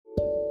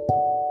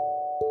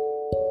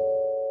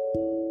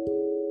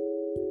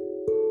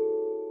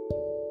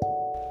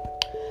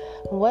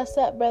What's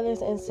up, brothers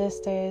and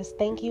sisters?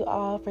 Thank you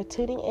all for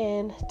tuning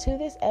in to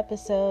this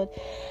episode.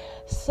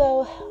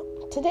 So,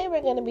 today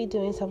we're going to be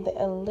doing something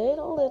a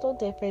little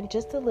different,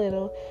 just a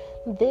little.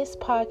 This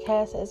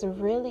podcast is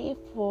really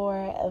for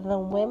the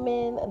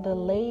women, the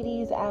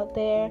ladies out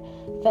there.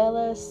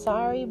 Fellas,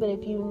 sorry, but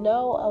if you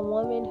know a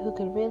woman who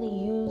could really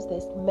use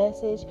this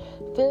message,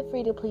 feel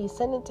free to please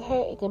send it to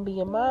her. It can be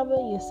your mama,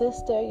 your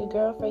sister, your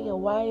girlfriend, your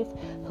wife,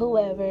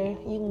 whoever.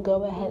 You can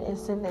go ahead and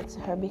send it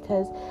to her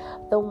because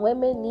the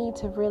women need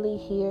to really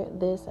hear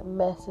this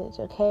message,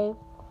 okay?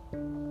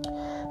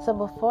 So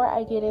before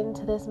I get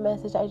into this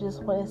message, I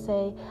just want to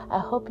say I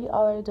hope you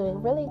all are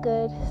doing really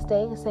good,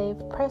 staying safe,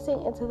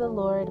 pressing into the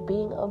Lord,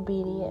 being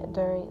obedient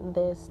during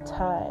this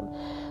time.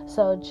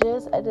 So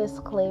just a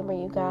disclaimer,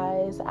 you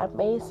guys, I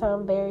may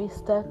sound very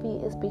stuffy.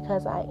 It's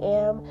because I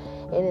am.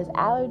 It is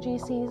allergy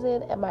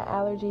season and my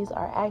allergies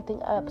are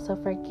acting up.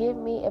 So forgive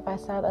me if I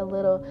sound a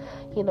little,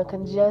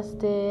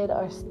 congested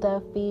or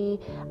stuffy.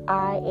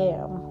 I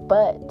am.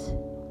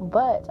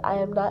 But I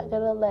am not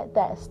going to let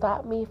that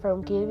stop me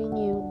from giving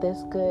you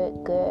this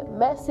good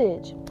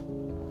message.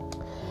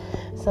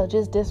 So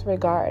just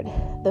disregard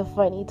the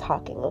funny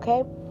talking,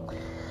 okay?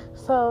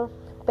 So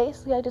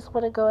basically, I just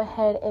want to go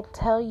ahead and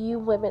tell you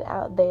women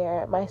out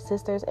there, my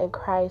sisters in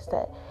Christ,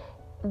 that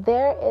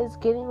there is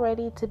getting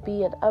ready to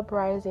be an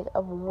uprising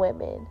of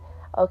women,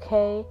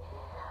 okay?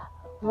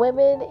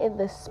 Women in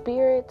the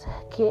spirit,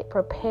 get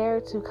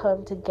prepared to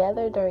come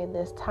together during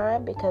this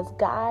time because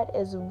God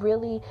is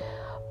really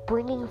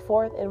bringing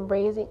forth and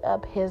raising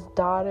up his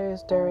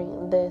daughters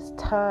during this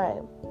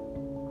time.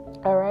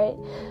 All right.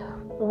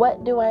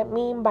 What do I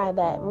mean by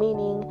that?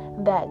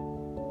 Meaning that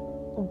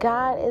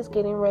God is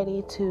getting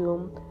ready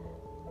to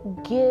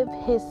give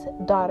his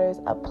daughters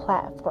a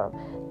platform.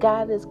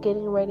 God is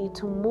getting ready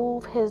to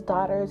move his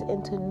daughters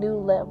into new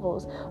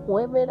levels.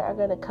 Women are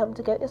going to come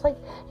together. It's like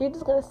you're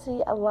just going to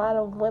see a lot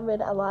of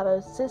women, a lot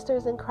of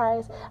sisters in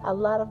Christ, a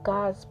lot of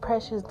God's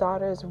precious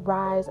daughters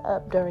rise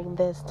up during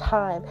this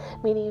time.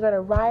 Meaning you're going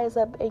to rise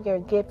up in your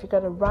gift. You're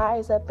going to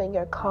rise up in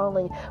your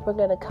calling. We're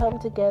going to come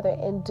together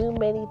and do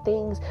many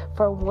things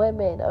for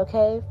women,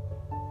 okay?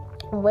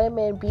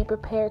 Women, be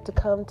prepared to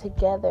come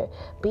together.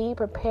 Be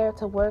prepared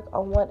to work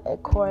on one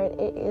accord.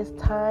 It is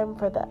time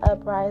for the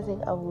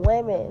uprising of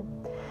women.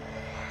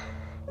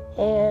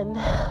 And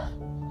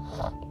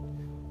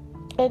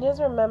I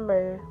just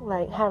remember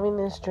having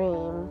this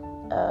dream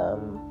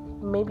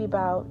maybe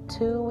about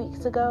 2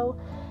 weeks ago.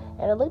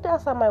 And I looked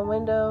outside my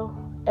window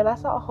and I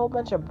saw a whole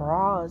bunch of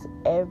bras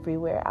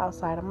everywhere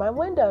outside of my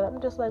window.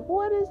 I'm just like,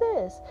 what is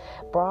this?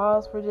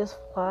 Bras were just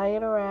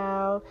flying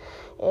around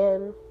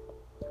and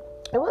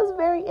it was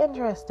very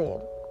interesting.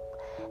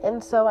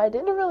 And so I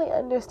didn't really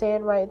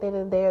understand right then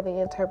and there the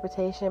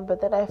interpretation,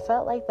 but then I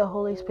felt like the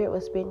Holy Spirit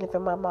was speaking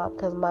through my mom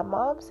because my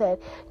mom said,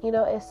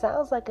 it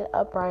sounds like an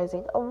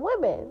uprising of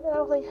women. And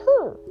I was like,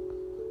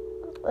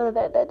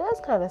 that does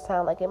kind of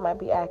sound like it might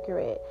be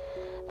accurate.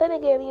 Then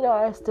again,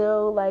 I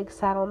still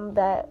sat on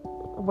that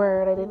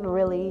word. I didn't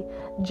really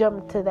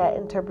jump to that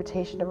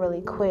interpretation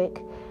really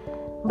quick.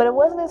 But it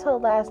wasn't until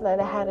last night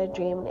I had a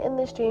dream. And in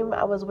this dream,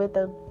 I was with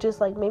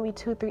maybe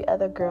 2-3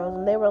 other girls.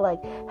 And they were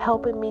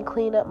helping me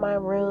clean up my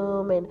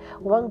room. And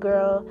one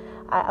girl,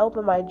 I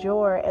opened my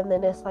drawer. And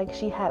then it's like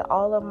she had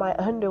all of my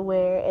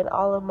underwear and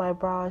all of my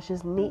bras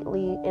just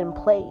neatly in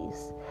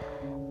place.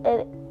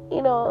 And,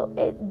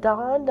 it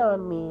dawned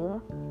on me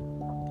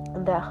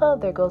that,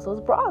 there goes those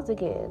bras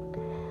again.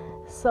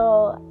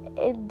 So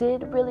it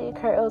did really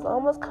occur. It was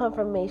almost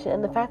confirmation.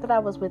 And the fact that I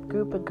was with a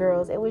group of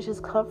girls, it was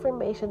just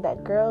confirmation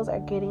that girls are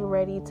getting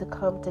ready to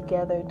come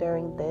together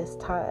during this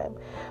time.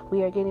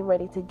 We are getting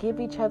ready to give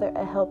each other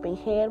a helping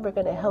hand. We're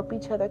going to help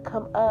each other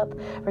come up.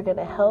 We're going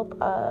to help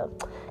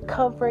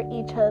comfort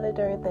each other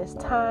during this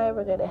time.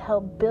 We're going to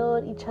help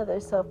build each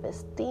other's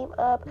self-esteem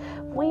up.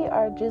 We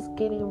are just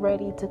getting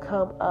ready to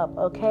come up,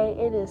 okay?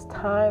 It is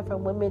time for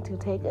women to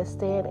take a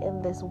stand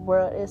in this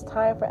world. It's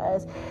time for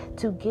us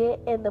to get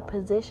in the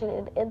position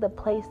and in the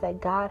place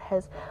that God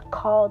has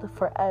called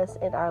for us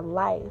in our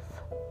life.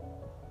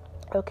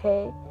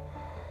 Okay?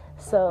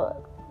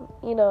 So,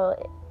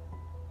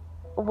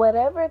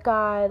 whatever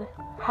God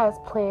has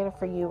planned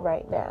for you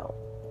right now,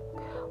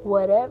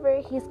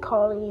 whatever he's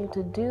calling you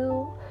to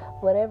do,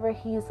 whatever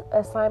his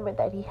assignment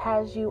that he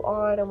has you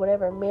on, and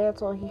whatever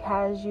mantle he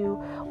has you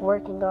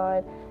working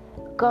on,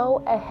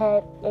 go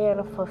ahead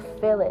and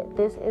fulfill it.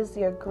 This is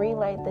your green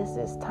light. This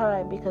is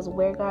time, because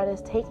where God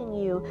is taking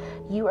you,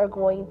 you are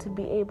going to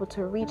be able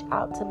to reach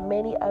out to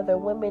many other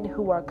women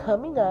who are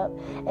coming up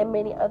and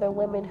many other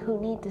women who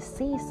need to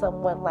see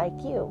someone like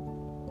you.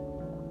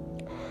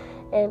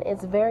 And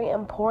it's very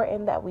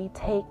important that we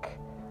take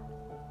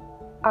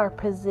our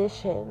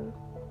position,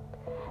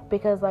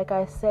 because like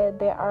I said,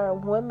 there are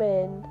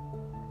women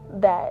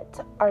that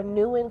are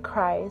new in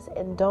Christ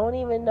and don't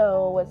even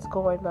know what's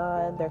going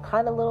on. They're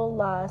kind of a little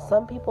lost.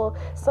 Some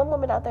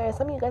women out there, and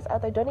some of you guys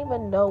out there don't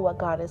even know what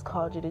God has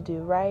called you to do,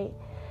 right?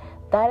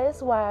 That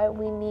is why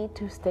we need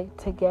to stick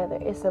together.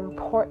 It's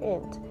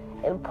important.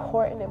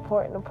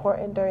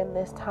 important during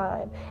this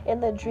time.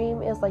 And the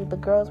dream is like the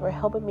girls were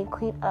helping me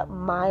clean up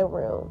my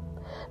room,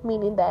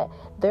 meaning that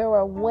there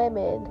are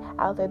women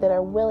out there that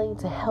are willing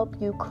to help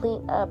you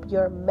clean up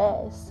your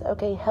mess,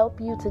 okay? Help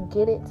you to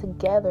get it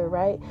together,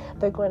 right?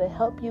 They're going to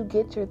help you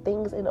get your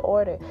things in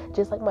order.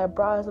 Just like my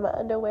bras and my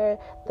underwear,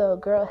 the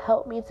girl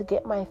helped me to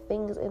get my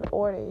things in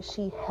order.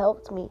 She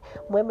helped me.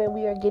 Women,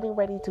 we are getting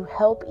ready to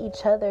help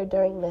each other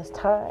during this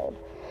time.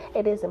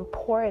 It is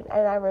important.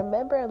 And I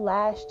remember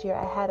last year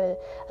I had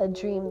a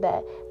dream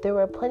that there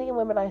were plenty of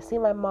women. I see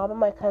my mom and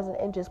my cousin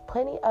and just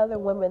plenty other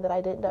women that I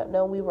did not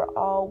know. We were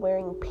all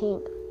wearing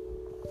pink.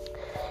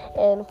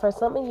 And for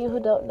some of you who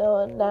don't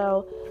know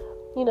now,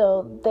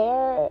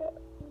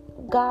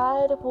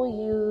 God will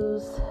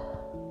use,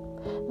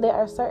 there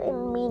are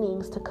certain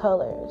meanings to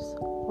colors,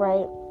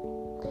 right?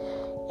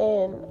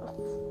 And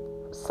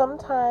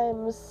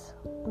sometimes,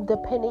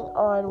 depending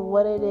on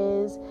what it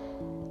is,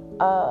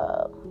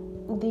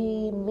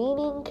 the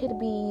meaning could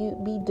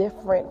be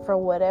different for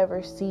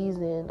whatever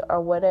season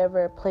or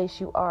whatever place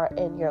you are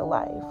in your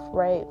life,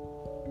 right?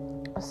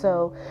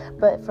 So,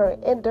 but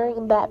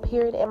during that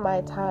period in my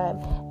time,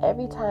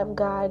 every time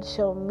God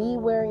showed me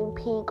wearing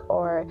pink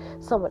or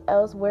someone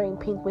else wearing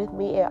pink with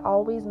me, it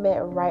always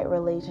meant right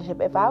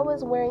relationship. If I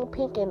was wearing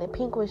pink and the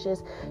pink was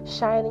just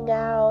shining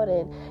out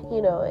and,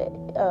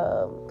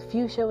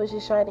 fuchsia was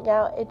just shining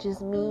out, it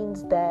just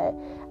means that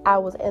I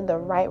was in the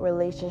right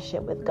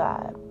relationship with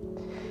God.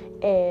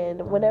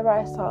 And whenever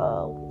I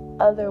saw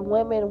other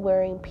women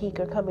wearing pink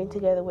or coming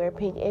together wearing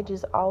pink, it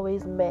just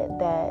always meant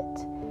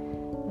that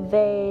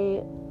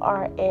they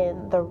are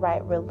in the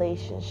right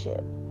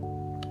relationship.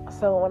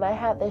 So when I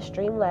had this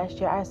dream last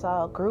year, I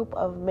saw a group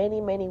of many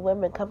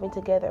women coming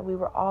together. We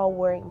were all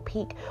wearing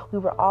pink. We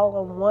were all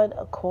on one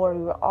accord.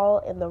 We were all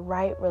in the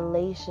right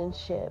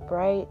relationship,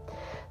 right?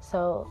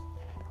 So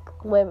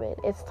women,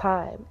 it's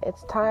time.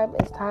 It's time.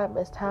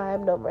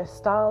 No more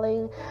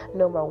stalling.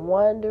 No more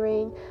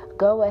wandering.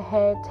 Go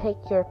ahead, take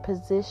your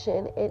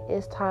position. It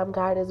is time.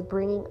 God is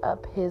bringing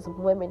up his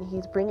women.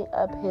 He's bringing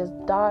up his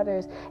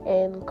daughters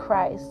in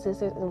Christ,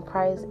 sisters in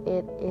Christ.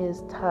 It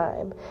is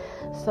time.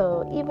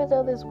 So even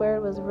though this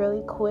word was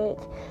really quick,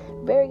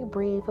 very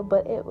brief,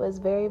 but it was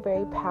very,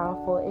 very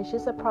powerful. It's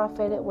just a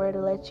prophetic word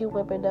to let you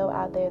women know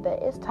out there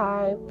that it's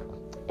time.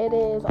 It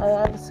is.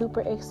 I'm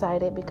super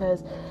excited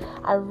because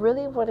I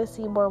really want to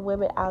see more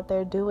women out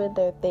there doing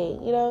their thing,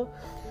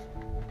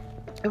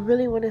 I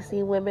really want to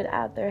see women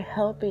out there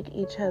helping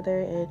each other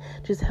and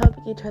just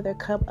helping each other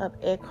come up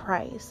in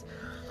Christ,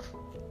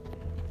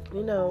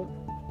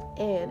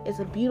 and it's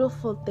a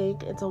beautiful thing.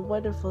 It's a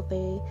wonderful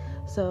thing.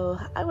 So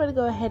I'm going to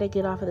go ahead and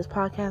get off of this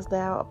podcast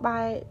now.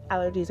 My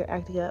allergies are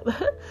acting up.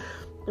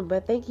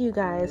 But thank you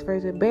guys for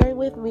bearing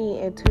with me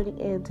and tuning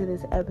in to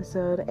this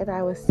episode. And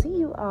I will see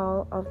you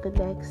all on the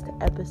next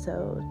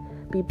episode.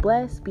 Be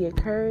blessed, be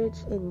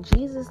encouraged. In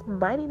Jesus'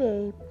 mighty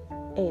name,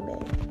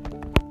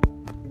 amen.